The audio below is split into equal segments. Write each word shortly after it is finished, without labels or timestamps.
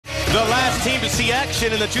The last team to see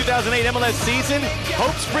action in the 2008 MLS season.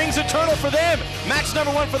 Hope springs eternal for them. Match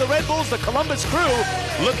number 1 for the Red Bulls, the Columbus Crew,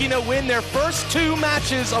 looking to win their first 2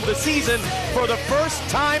 matches of the season for the first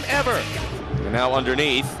time ever. And now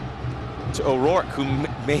underneath to O'Rourke, who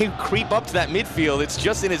may creep up to that midfield. It's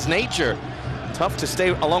just in his nature. Tough to stay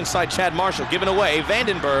alongside Chad Marshall. Given away,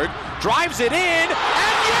 Bergh drives it in, and yes!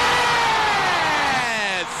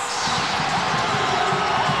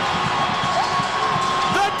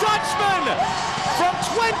 The Dutchman from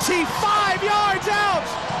 25 yards out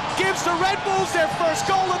gives the Red Bulls their first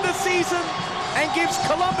goal of the season and gives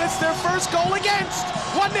Columbus their first goal against.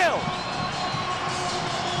 1-0.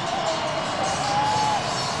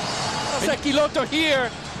 Kiloto here,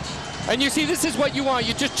 and you see this is what you want.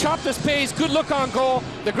 You just chop the space, good look on goal.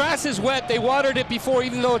 The grass is wet, they watered it before,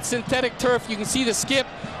 even though it's synthetic turf. You can see the skip,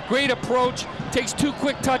 great approach, takes 2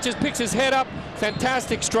 quick touches, picks his head up,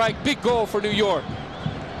 fantastic strike, big goal for New York.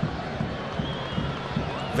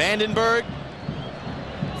 Bergh,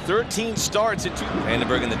 13 starts at 2.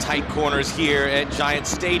 Bergh in the tight corners here at Giant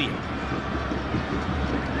Stadium.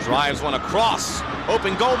 Drives one across,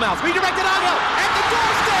 open goal mouth, redirected Angel at the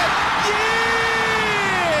doorstep.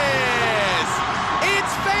 Yes!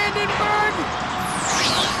 It's Bergh.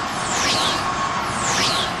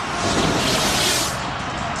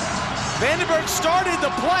 Bergh started the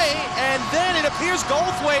play, and then it appears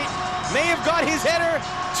Goldthwaite may have got his header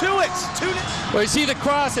to it. Well, you see the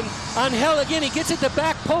cross, and Angel again, he gets at the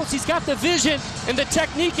back post. He's got the vision and the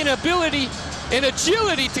technique and ability and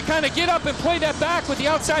agility to kind of get up and play that back with the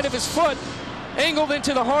outside of his foot, angled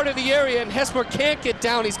into the heart of the area, and Hesmer can't get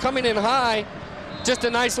down. He's coming in high. Just a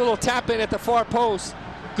nice little tap in at the far post.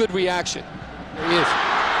 Good reaction. There he is.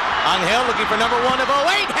 Angel looking for number 1 of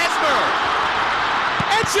 08, Hesmer!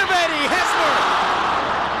 Echeverri, Hesmer!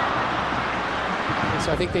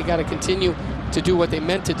 So I think they got to continue to do what they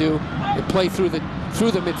meant to do and play through the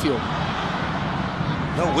midfield.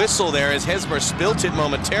 No whistle there as Hesmer spilt it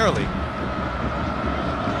momentarily. You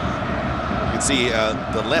can see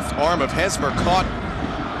the left arm of Hesmer caught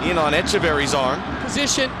in on Echeverri's arm.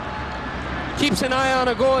 Position, keeps an eye on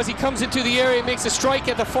a goal as he comes into the area, makes a strike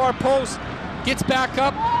at the far post, gets back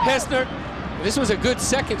up, Hesmer. This was a good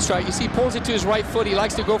second strike. You see, he pulls it to his right foot. He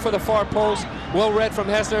likes to go for the far post. Well read from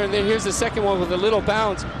Hesmer, and then here's the second one with a little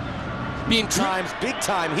bounce. Big time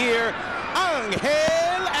here. Angel,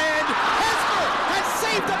 and Hesmer has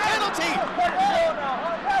saved the penalty.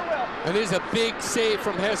 And there's a big save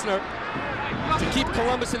from Hesmer to keep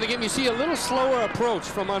Columbus in the game. You see a little slower approach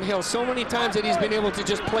from Angel. So many times that he's been able to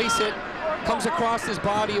just place it, comes across his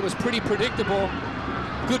body. It was pretty predictable.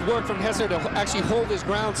 Good work from Hesmer to actually hold his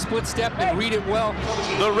ground, split step, and read it well.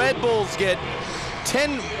 The Red Bulls get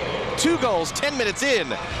 2 goals 10 minutes in.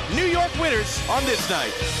 New York winners on this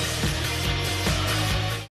night.